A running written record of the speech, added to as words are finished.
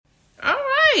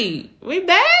right, we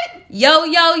back. Yo,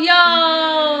 yo,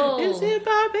 yo. It's Hip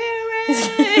Hop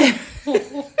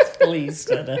Parent. Please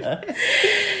shut up.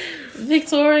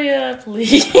 Victoria,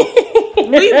 please.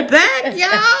 We back,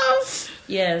 y'all.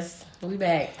 Yes, we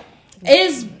back.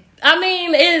 It's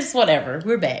whatever.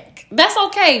 We're back. That's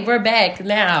okay. We're back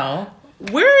now.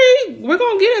 We're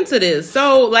gonna get into this.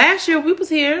 So last year we was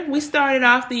here. We started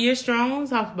off the year strong.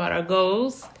 Talked about our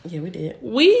goals. Yeah, we did.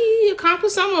 We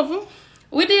accomplished some of them.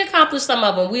 We did accomplish some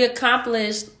of them. We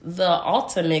accomplished the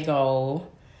ultimate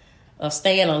goal of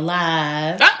staying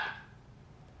alive. Ah!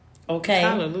 Okay.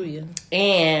 Hallelujah.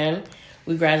 And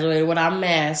we graduated with our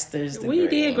master's degree. We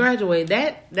did graduate.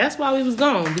 That's why we was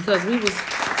gone, because we was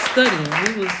studying.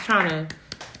 We was trying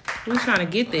to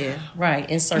get there. Right,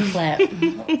 insert clap.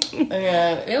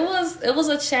 It was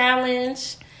a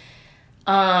challenge.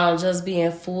 Just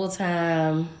being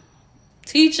full-time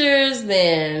teachers,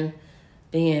 then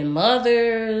being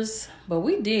mothers. But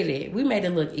we did it. We made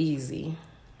it look easy.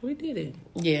 We did it.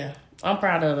 Yeah. I'm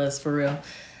proud of us, for real.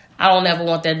 I don't ever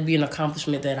want that to be an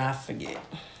accomplishment that I forget.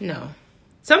 No.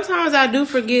 Sometimes I do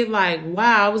forget, like,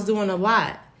 wow, I was doing a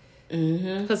lot.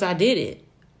 Mm-hmm. Because I did it.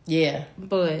 Yeah.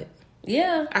 But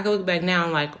yeah, I can look back now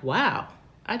and like, wow,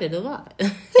 I did a lot.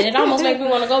 It almost makes me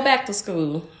want to go back to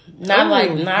school. Not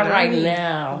right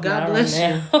now. God bless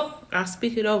you. I'll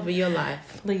speak it over your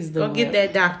life. Please do. Go get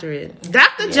that doctorate.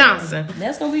 Dr. Johnson.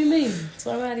 That's going to be me.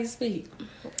 Somebody speak.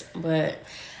 But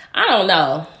I don't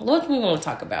know. What do we want to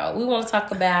talk about? We want to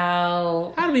talk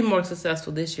about how to be more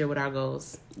successful this year with our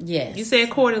goals. Yes. You said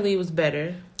quarterly was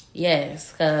better.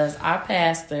 Yes, because our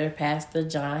Pastor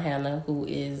John Hanna, who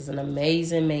is an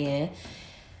amazing man,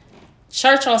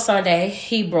 church on Sunday,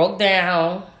 he broke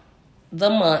down the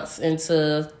months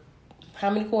into how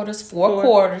many quarters? Four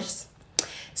quarters.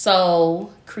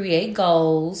 So create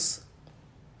goals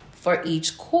for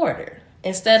each quarter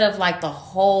instead of like the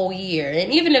whole year.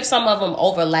 And even if some of them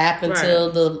overlap until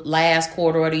the last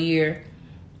quarter of the year,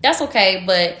 that's okay.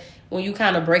 But when you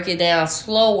kind of break it down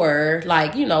slower,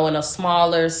 like, you know, in a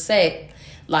smaller set,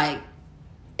 like,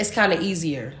 it's kind of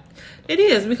easier. It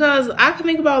is, because I can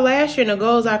think about last year and the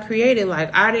goals I created.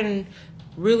 Like, I didn't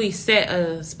really set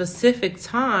a specific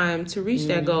time to reach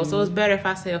that goal. So it's better if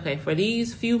I say, okay, for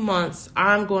these few months,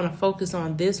 I'm going to focus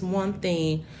on this one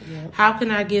thing. Yep. How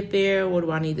can I get there? What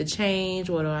do I need to change?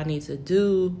 What do I need to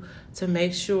do to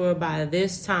make sure by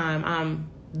this time I'm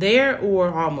there or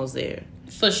almost there?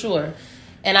 For sure.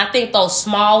 And I think those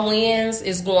small wins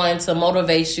is going to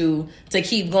motivate you to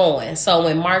keep going. So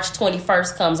when March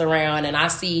 21st comes around and I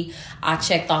see I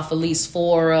checked off at least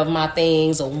 4 of my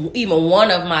things or even one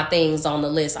of my things on the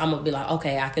list, I'm going to be like,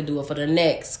 okay, I could do it for the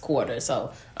next quarter.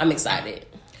 So I'm excited.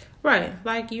 Right.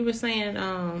 Like you were saying,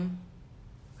 I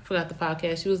forgot the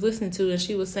podcast she was listening to, and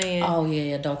she was saying, oh,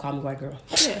 yeah, don't call me white girl.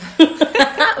 Yeah.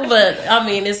 But, I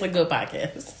mean, it's a good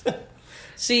podcast.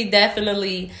 She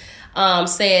definitely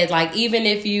said, like, even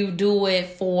if you do it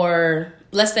for,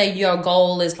 let's say your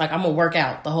goal is like, I'm gonna work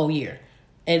out the whole year,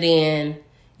 and then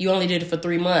you only did it for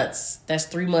 3 months. That's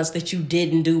 3 months that you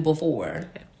didn't do before.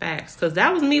 Facts, because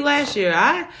that was me last year.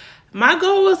 My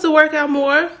goal was to work out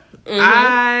more. Mm-hmm.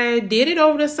 I did it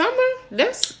over the summer.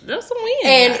 That's a win.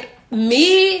 And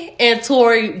me and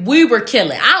Tori, we were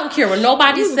killing. I don't care what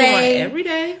nobody say. Every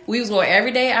day. We was going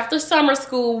every day after summer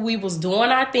school. We was doing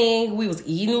our thing. We was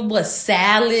eating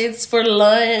salads for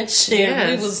lunch. Yes.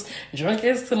 And we was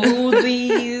drinking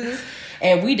smoothies.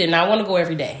 And we did not want to go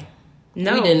every day.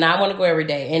 No. We did not want to go every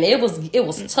day. And it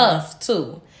was tough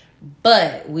too.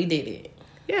 But we did it.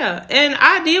 Yeah, and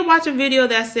I did watch a video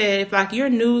that said if, like, you're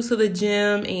new to the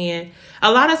gym, and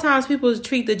a lot of times people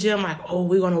treat the gym like, oh,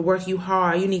 we're going to work you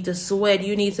hard. You need to sweat.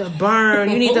 You need to burn.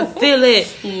 You need to feel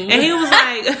it. And he was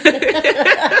like...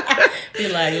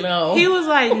 You're like, no. He was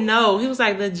like, no. He was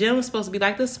like, the gym is supposed to be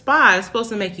like the spa. It's supposed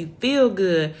to make you feel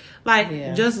good. Like,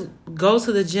 just go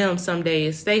to the gym some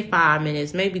days. Stay 5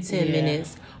 minutes, maybe 10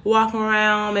 minutes. Walk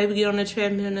around, maybe get on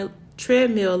the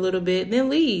treadmill a little bit, then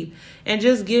leave, and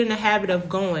just get in the habit of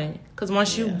going, because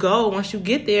once you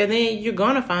get there, then you're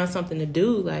gonna find something to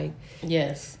do, like,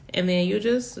 yes, and then you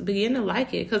just begin to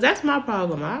like it, because that's my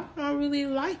problem. I don't really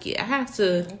like it. I have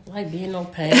to like being no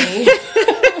pain.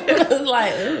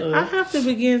 Like, ugh. I have to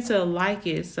begin to like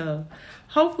it. So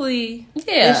hopefully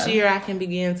this year I can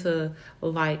begin to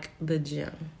like the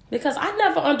gym, because I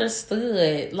never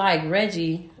understood, like,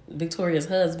 Reggie, Victoria's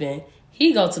husband,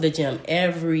 he go to the gym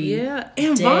every and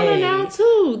day. Vanna now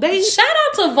too. Shout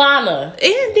out to Vanna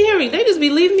and Derek. They just be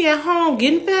leaving me at home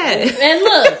getting fat. And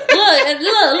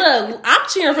look, I'm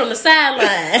cheering from the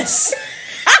sidelines.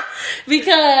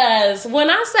 Because when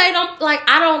I say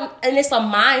and it's a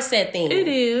mindset thing. It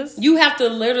is. You have to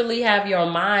literally have your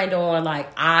mind on, like,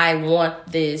 I want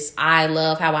this. I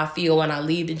love how I feel when I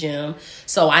leave the gym.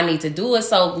 So I need to do it.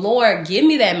 So, Lord, give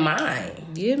me that mind.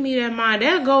 Give me that mind.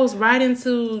 That goes right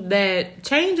into that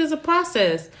change is a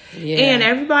process. Yeah. And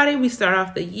everybody, we start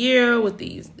off the year with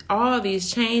all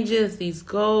these changes, these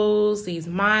goals, these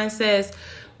mindsets.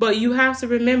 But you have to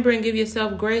remember and give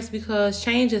yourself grace because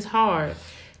change is hard.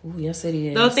 Ooh, yes, it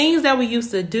is. The things that we used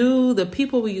to do, the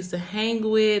people we used to hang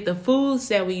with, the foods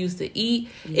that we used to eat,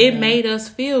 it made us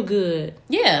feel good.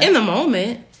 Yeah. In the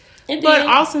moment. It But did.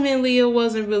 ultimately, it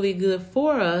wasn't really good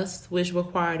for us, which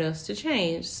required us to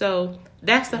change. So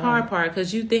that's the hard part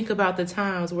because you think about the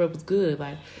times where it was good.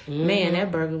 Like, man,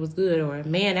 that burger was good. Or,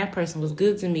 man, that person was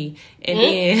good to me. And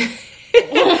then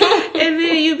and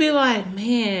then you be like,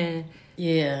 man.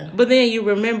 Yeah. But then you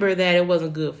remember that it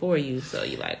wasn't good for you. So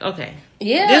you're like, okay.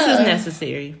 Yeah. This is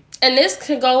necessary. And this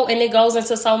can go, and it goes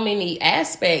into so many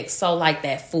aspects. So, like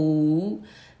that food,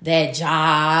 that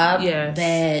job,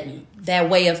 that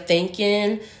way of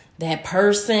thinking, that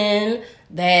person,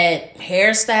 that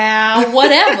hairstyle,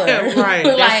 whatever. Right.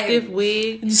 Like, that stiff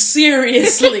wig.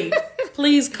 Seriously.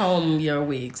 Please comb your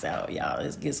wigs out, y'all.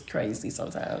 It gets crazy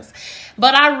sometimes.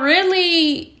 But I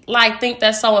really, think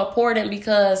that's so important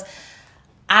because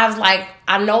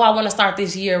I know I want to start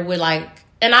this year with,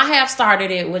 and I have started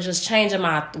it with just changing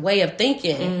my way of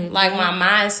thinking, Mm-hmm. my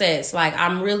mindsets.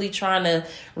 I'm really trying to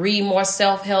read more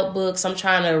self-help books. I'm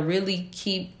trying to really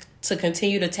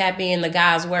continue to tap in the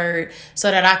God's word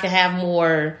so that I can have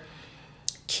more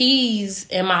keys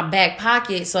in my back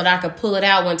pocket so that I can pull it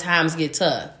out when times get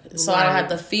tough. So I don't have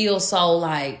to feel so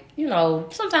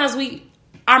sometimes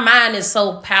our mind is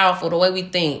so powerful the way we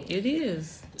think. It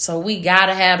is. So we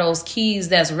gotta have those keys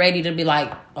that's ready to be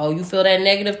like, oh, you feel that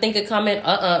negative thinking coming?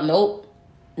 Nope.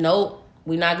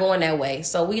 We're not going that way.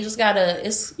 So we just gotta,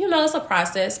 it's a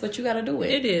process, but you gotta do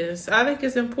it. It is. I think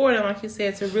it's important, like you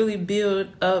said, to really build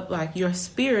up your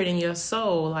spirit and your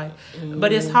soul.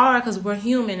 But it's hard because we're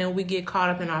human and we get caught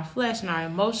up in our flesh and our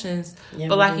emotions. Yeah,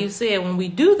 but like you said, when we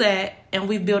do that and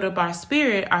we build up our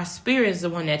spirit is the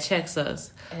one that checks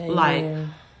us.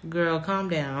 Amen. Girl, calm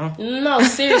down. No,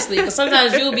 seriously, because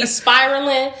sometimes you'll be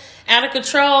spiraling out of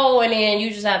control, and then you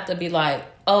just have to be like,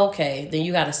 okay, then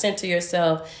you got to center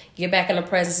yourself, get back in the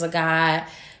presence of God,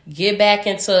 get back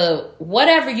into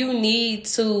whatever you need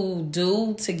to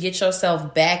do to get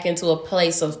yourself back into a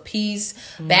place of peace,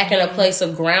 back in a place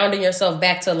of grounding yourself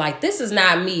back to this is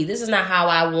not me, this is not how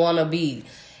I want to be.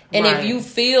 And if you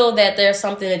feel that there's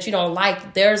something that you don't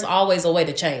like, there's always a way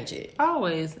to change it.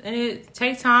 Always. And it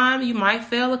takes time. You might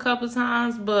fail a couple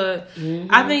times, but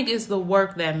I think it's the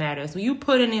work that matters. When you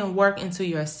putting in work into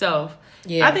yourself.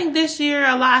 Yeah. I think this year,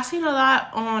 I've seen a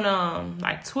lot on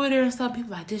Twitter and stuff.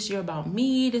 People this year about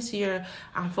me. This year,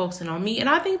 I'm focusing on me. And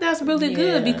I think that's really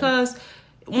good because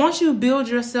once you build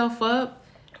yourself up,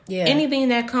 anything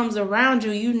that comes around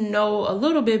you, you know a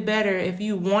little bit better if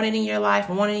you want it in your life,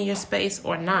 want it in your space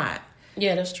or not.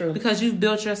 Yeah, that's true. Because you've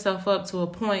built yourself up to a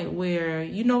point where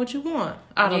you know what you want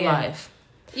out of life.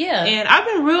 Yeah. And I've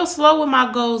been real slow with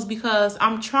my goals because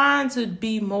I'm trying to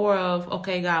be more of,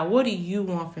 okay, God, what do you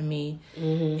want from me?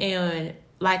 Mm-hmm. And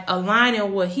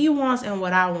aligning what he wants and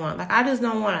what I want. I just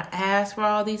don't want to ask for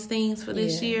all these things for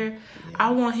this year. Yeah.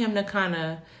 I want him to kind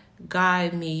of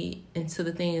guide me into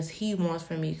the things he wants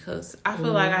from me because I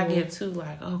feel like I get too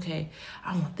okay,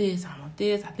 I want this,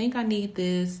 I think I need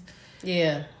this.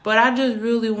 Yeah. But I just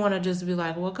really want to just be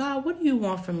well, God, what do you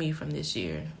want from me from this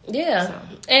year? Yeah. So.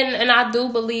 And I do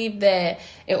believe that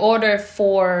in order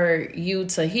for you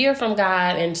to hear from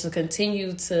God and to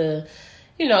continue to,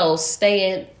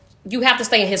 you have to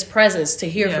stay in his presence to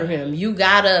hear from him. You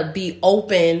gotta be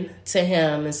open to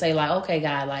him and say okay,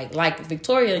 God, like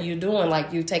Victoria, you're doing,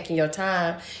 you taking your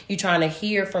time, you trying to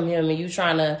hear from him and you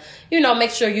trying to,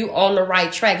 make sure you on the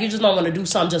right track. You just don't want to do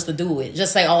something just to do it.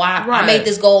 Just say, I made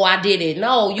this goal, I did it.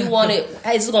 No, you want it.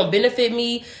 Hey, is this going to benefit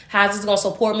me? How is this going to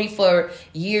support me for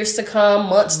years to come,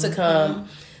 months to come?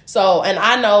 So, and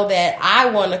I know that I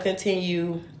want to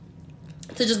continue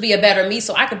to just be a better me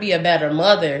so I could be a better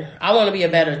mother. I want to be a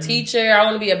better teacher. I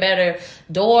want to be a better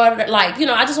daughter.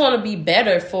 I just want to be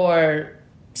better for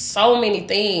so many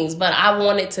things. But I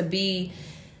want it to be,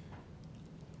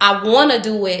 I want to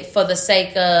do it for the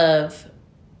sake of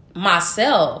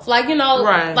myself.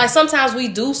 Sometimes we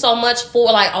do so much for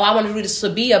I want to do this to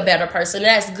be a better person.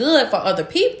 That's good for other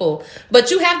people.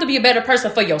 But you have to be a better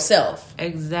person for yourself.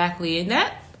 Exactly. And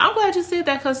that, I'm glad you said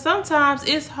that, because sometimes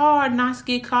it's hard not to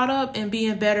get caught up in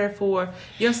being better for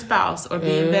your spouse, or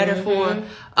being better for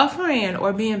a friend,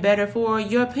 or being better for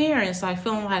your parents. Like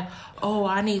feeling like, oh,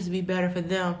 I need to be better for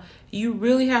them. You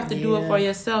really have to do it for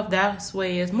yourself. That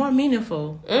way it's more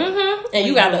meaningful. And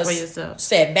you gotta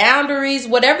set boundaries,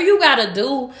 whatever you gotta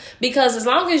do, because as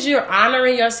long as you're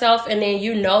honoring yourself, and then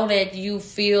you know that you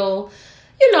feel,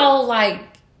 like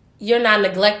you're not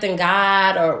neglecting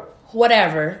God or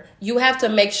whatever, you have to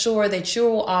make sure that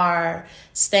you are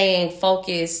staying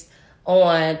focused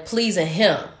on pleasing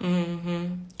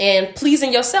Him and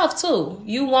pleasing yourself too.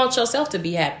 You want yourself to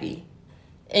be happy.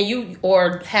 And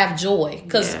or have joy,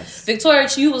 because Victoria,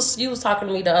 you was talking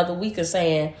to me the other week and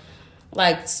saying,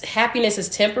 like, happiness is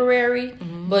temporary,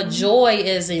 but joy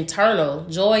is eternal.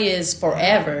 Joy is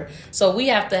forever. So we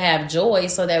have to have joy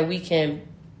so that we can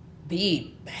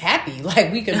be happy,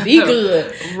 like we can be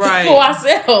good for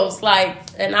ourselves. Like,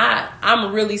 and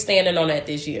I'm really standing on that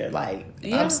this year. Like,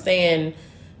 I'm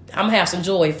gonna have some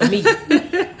joy for me.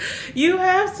 You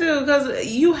have to, because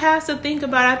you have to think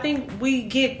about it. I think we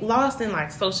get lost in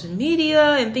like social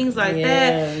media and things like that.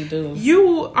 Yeah, we do.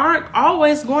 You aren't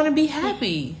always going to be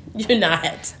happy. You're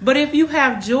not. But if you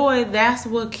have joy, that's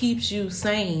what keeps you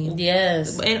sane.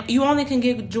 Yes. And you only can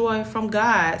get joy from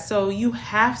God. So you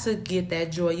have to get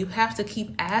that joy. You have to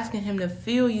keep asking Him to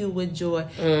fill you with joy.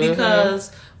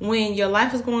 Because when your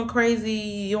life is going crazy,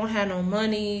 you don't have no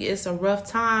money, it's a rough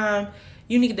time,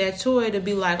 you need that joy to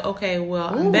be like, okay,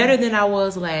 well, I'm better than I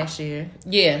was last year.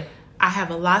 Yeah. I have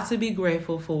a lot to be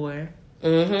grateful for.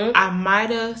 I might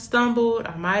have stumbled.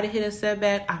 I might have hit a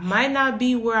setback. I might not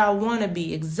be where I want to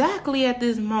be exactly at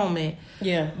this moment.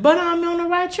 Yeah. But I'm on the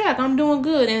right track. I'm doing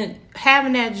good. And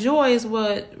having that joy is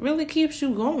what really keeps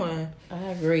you going. I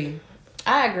agree.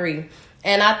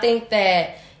 And I think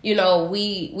that,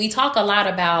 we talk a lot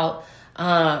about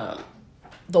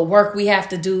the work we have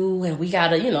to do, and we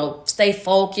gotta, stay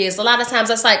focused. A lot of times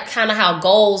that's like kind of how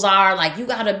goals are. Like, you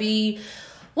gotta be,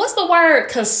 what's the word?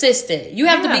 Consistent. You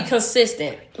have to be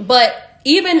consistent. But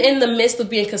even in the midst of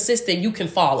being consistent, you can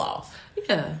fall off.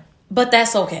 Yeah. But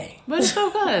that's okay. But it's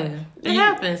okay. It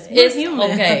happens. It's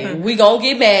human. Okay. We gonna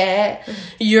get mad.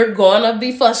 You're gonna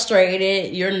be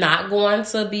frustrated. You're not going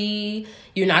to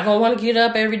want to get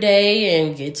up every day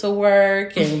and get to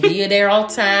work and be there on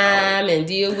time and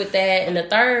deal with that and the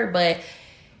third. But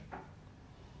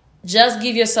just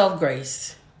give yourself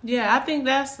grace. Yeah, I think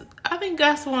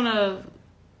that's one of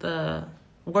the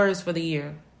words for the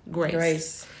year.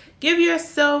 Grace. Give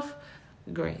yourself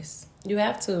grace. You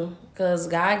have to, because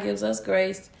God gives us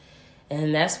grace,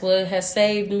 and that's what has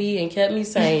saved me and kept me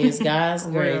sane is God's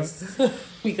grace.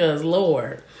 Because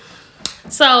Lord.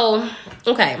 So,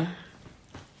 okay.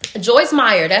 Joyce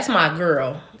Meyer, that's my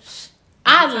girl.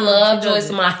 I love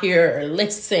Joyce Meyer.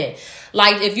 Listen,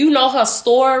 like, if you know her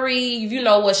story, if you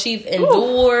know what she's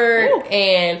endured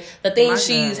and the things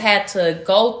she's had to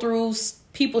go through,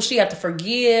 people she had to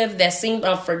forgive that seemed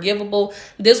unforgivable.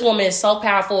 This woman is so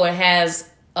powerful and has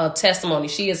a testimony.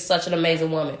 She is such an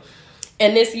amazing woman.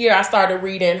 And this year I started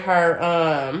reading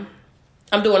her,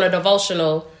 I'm doing a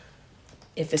devotional.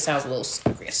 If it sounds a little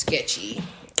sketchy,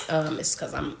 it's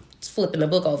because I'm flipping the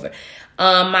book over.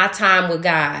 My Time with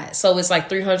God. So it's like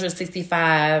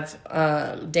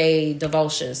 365 day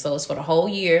devotion. So it's for the whole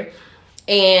year.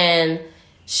 And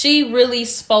she really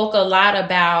spoke a lot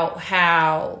about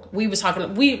how we've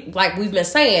been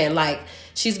saying, like,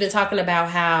 she's been talking about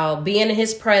how being in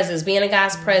His presence, being in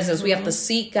God's presence, we have to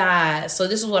seek God. So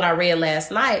this is what I read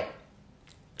last night.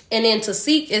 And then to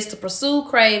seek is to pursue,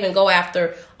 crave, and go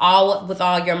after with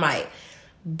all your might.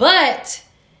 But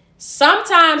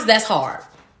sometimes that's hard.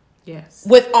 Yes.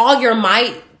 With all your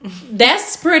might,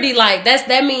 that's pretty, like,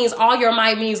 that means all your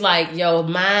might means like your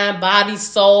mind, body,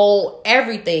 soul,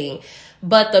 everything.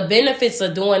 But the benefits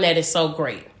of doing that is so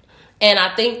great. And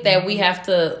I think that we have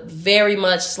to very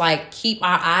much like keep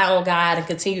our eye on God and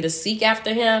continue to seek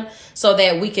after Him so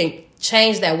that we can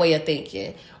change that way of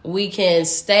thinking. We can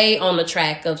stay on the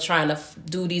track of trying to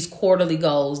do these quarterly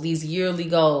goals, these yearly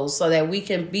goals, so that we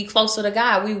can be closer to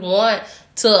God. We want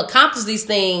to accomplish these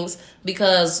things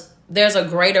because there's a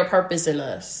greater purpose in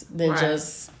us than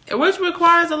which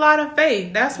requires a lot of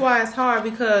faith. That's why it's hard,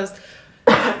 because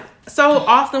so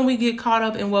often we get caught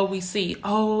up in what we see.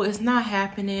 Oh, it's not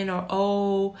happening, or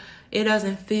oh, it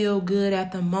doesn't feel good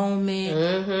at the moment.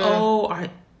 Oh, or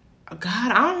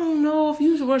God, I don't know if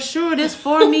you were sure this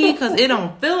for me, because it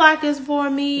don't feel like it's for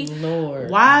me. Lord,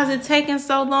 why is it taking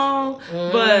so long?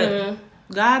 But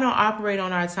God don't operate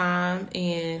on our time,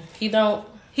 and He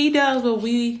does what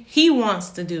He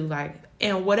wants to do. Like,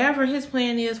 And whatever his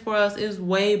plan is for us is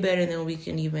way better than we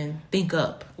can even think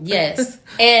up. Yes.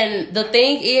 And the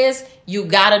thing is, you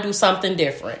got to do something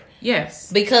different.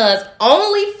 Yes. Because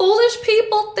only foolish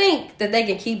people think that they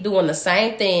can keep doing the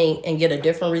same thing and get a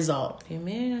different result.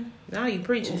 Amen. Now you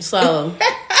preaching. So,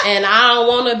 and I don't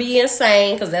want to be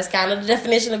insane, because that's kind of the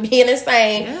definition of being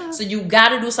insane. Yeah. So you got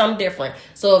to do something different.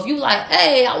 So if you like,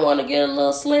 hey, I want to get a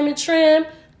little slim and trim,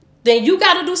 then you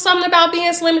got to do something about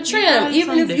being slim and trim.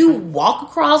 Even if you walk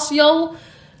across your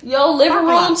living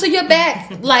room to your back,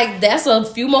 like, that's a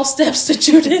few more steps that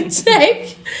you didn't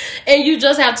take. And you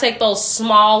just have to take those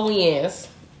small wins.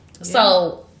 Yeah.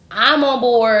 So I'm on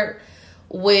board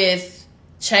with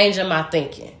changing my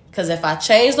thinking. Because if I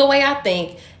change the way I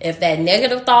think, if that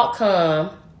negative thought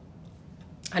come,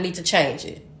 I need to change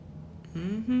it.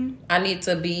 Mm-hmm. I need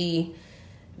to be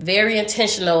very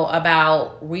intentional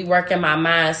about reworking my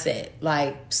mindset,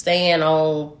 like staying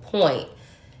on point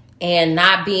and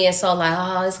not being so like,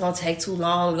 oh, it's going to take too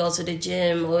long to go to the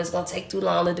gym, or it's going to take too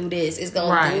long to do this. It's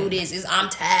going to do this. I'm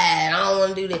tired. I don't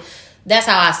want to do this. That's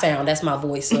how I sound. That's my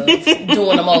voice of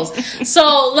doing the most.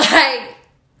 So, like,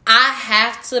 I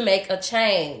have to make a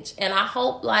change. And I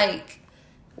hope, like,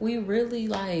 we really,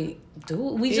 like, do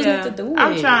it. We just need to do it.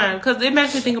 I'm trying, because it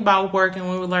makes me think about work, and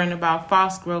when we're learning about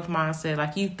false growth mindset.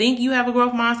 Like, you think you have a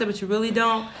growth mindset, but you really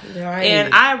don't. Right.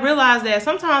 And I realize that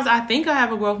sometimes I think I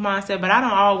have a growth mindset, but I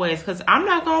don't always, because I'm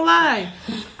not going to lie.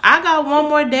 I got one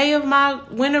more day of my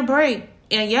winter break.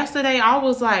 And yesterday I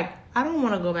was like, I don't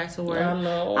want to go back to work.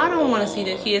 I don't want to see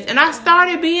the kids. And I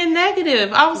started being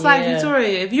negative. I was like,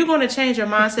 Victoria, if you're going to change your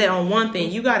mindset on one thing,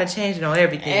 you got to change it on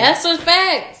everything. That's a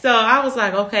fact. So I was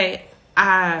like, okay,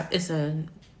 it's a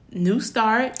new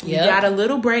start. You got a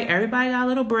little break. Everybody got a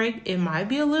little break. It might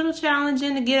be a little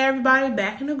challenging to get everybody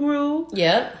back in the groove.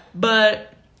 Yep.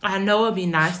 But I know it'd be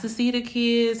nice to see the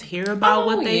kids, hear about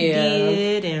what they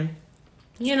did, and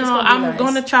you know, I'm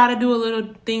going to try to do a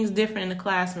little things different in the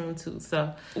classroom too.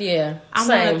 So I'm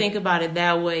going to think about it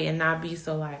that way and not be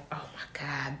so like, oh my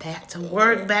God, back to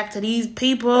work, back to these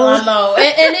people. I know.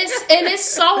 and it's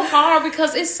so hard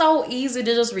because it's so easy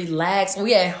to just relax.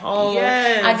 We at home.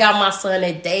 Yes. I got my son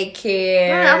at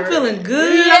daycare. Right, I'm feeling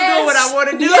good. Yes. I'm doing what I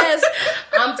want to do. Yes.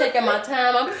 I'm taking my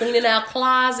time. I'm cleaning out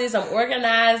closets. I'm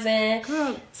organizing.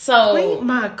 Girl, so clean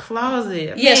my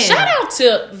closet. Yeah,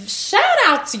 man. Shout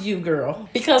out to you, girl.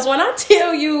 Because when I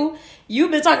tell you,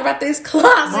 you've been talking about this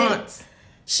closet. Months.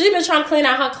 She been trying to clean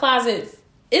out her closet.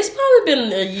 It's probably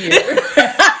been a year.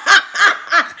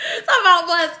 About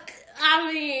months.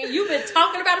 I mean, you've been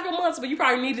talking about it for months, but you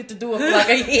probably needed to do it for like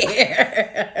a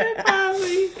year.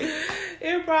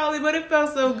 It probably, but it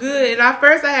felt so good. And at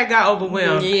first I had got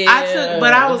overwhelmed. Yeah.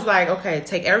 But I was like, okay,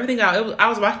 take everything out. I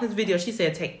was watching this video. She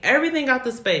said, take everything out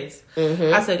the space.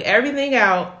 Mm-hmm. I took everything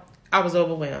out. I was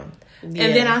overwhelmed. Yeah.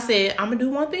 And then I said, I'm going to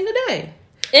do one thing a day.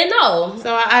 And no.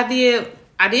 So I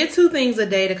did 2 things a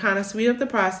day to kind of speed up the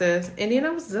process. And then I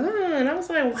was done. I was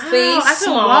like, wow. I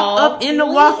can walk up in the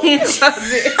walk-in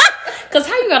closet. Because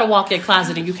how you got to walk in a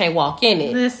closet and you can't walk in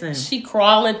it? Listen. She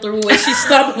crawling through it. She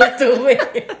stumbling through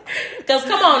it. Because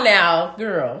come on now,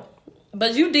 girl.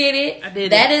 But you did it. I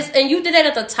did it. And you did it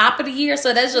at the top of the year.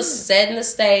 So that's just setting the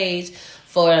stage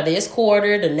for this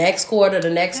quarter, the next quarter, the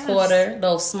next quarter.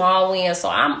 Those small wins. So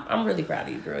I'm really proud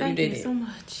of you, girl. Thank you did you it. so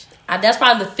much. That's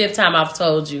probably the 5th time I've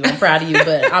told you I'm proud of you,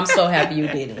 but I'm so happy you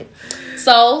did it.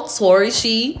 So Tori,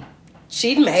 she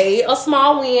made a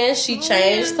small win. She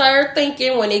changed her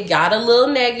thinking when it got a little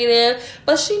negative,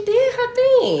 but she did her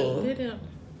thing.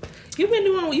 You've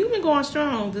been going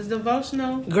strong. This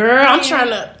devotional, girl. I'm trying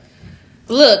to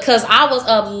look, cause I was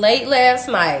up late last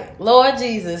night. Lord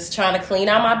Jesus, trying to clean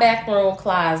out my back room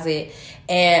closet.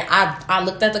 And I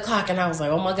looked at the clock and I was like,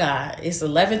 oh my God, it's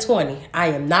 11:20. I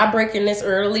am not breaking this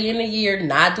early in the year,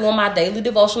 not doing my daily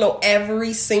devotional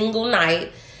every single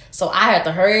night. So I had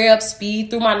to hurry up,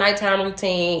 speed through my nighttime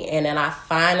routine. And then I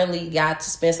finally got to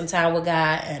spend some time with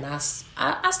God. And I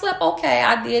slept okay.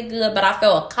 I did good, but I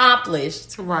felt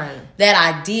accomplished that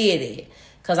I did it.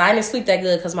 Because I didn't sleep that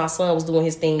good because my son was doing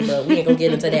his thing. But we ain't going to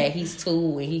get into that. He's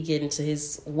 2 and he get into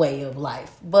his way of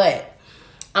life. But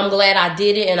I'm glad I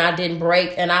did it and I didn't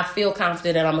break, and I feel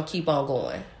confident that I'm going to keep on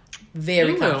going.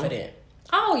 Very confident.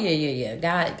 Oh, yeah.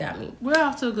 God got me. We're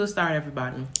off to a good start,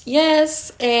 everybody.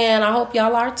 Yes, and I hope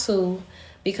y'all are too,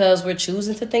 because we're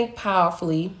choosing to think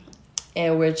powerfully,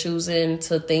 and we're choosing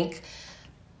to think,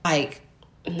 like,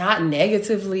 not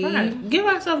negatively. Right. Give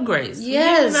ourselves grace.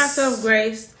 Yes. We're giving ourselves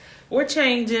grace. We're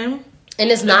changing. And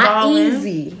it's not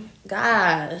easy.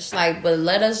 Gosh. But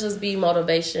let us just be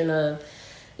motivation of,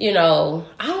 you know,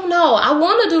 I don't know. I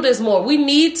want to do this more. We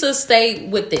need to stay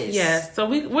with this. Yes. So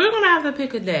we're going to have to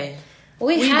pick a day.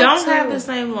 We don't have the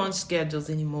same launch schedules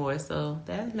anymore, so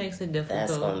that makes it difficult.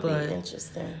 That's gonna be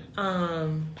interesting.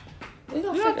 We're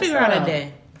gonna figure out a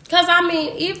day. Cause I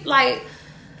mean, if like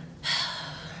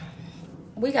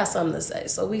we got something to say,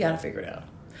 so we gotta figure it out.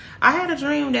 I had a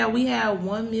dream that we had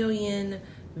 1 million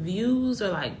views or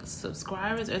like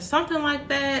subscribers or something like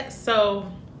that.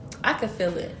 So I can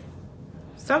feel it.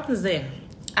 Something's there.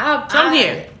 I'm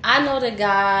here. I know that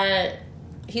God,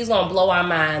 He's gonna blow our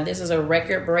mind. This is a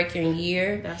record-breaking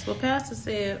year. That's what Pastor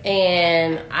said.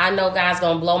 And I know God's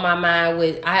gonna blow my mind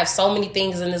with. I have so many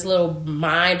things in this little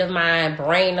mind of mine,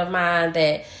 brain of mine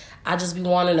that I just be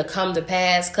wanting to come to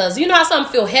pass. Cause you know how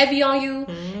something feel heavy on you,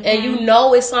 and you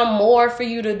know it's something more for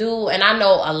you to do. And I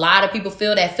know a lot of people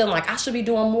feel that, feeling like I should be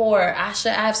doing more. I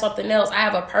have something else. I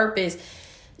have a purpose.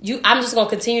 I'm just going to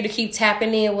continue to keep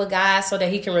tapping in with God so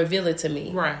that He can reveal it to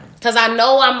me. Right. Because I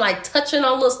know I'm like touching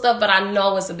on little stuff, but I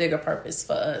know it's a bigger purpose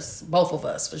for us, both of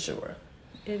us, for sure.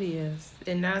 It is.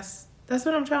 And that's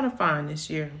what I'm trying to find this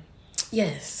year.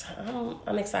 Yes.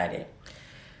 I'm excited.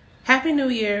 Happy New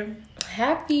Year.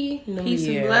 Happy New Peace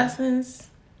Year. And blessings.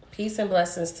 Peace and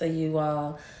blessings to you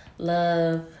all.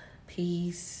 Love,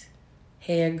 peace,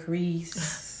 hair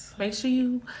grease. Make sure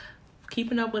you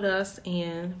keeping up with us,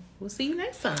 and we'll see you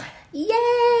next time.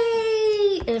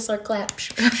 Yay! Insert clap.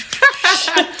 Blow,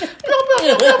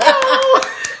 blow, blow, blow,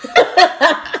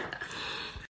 blow.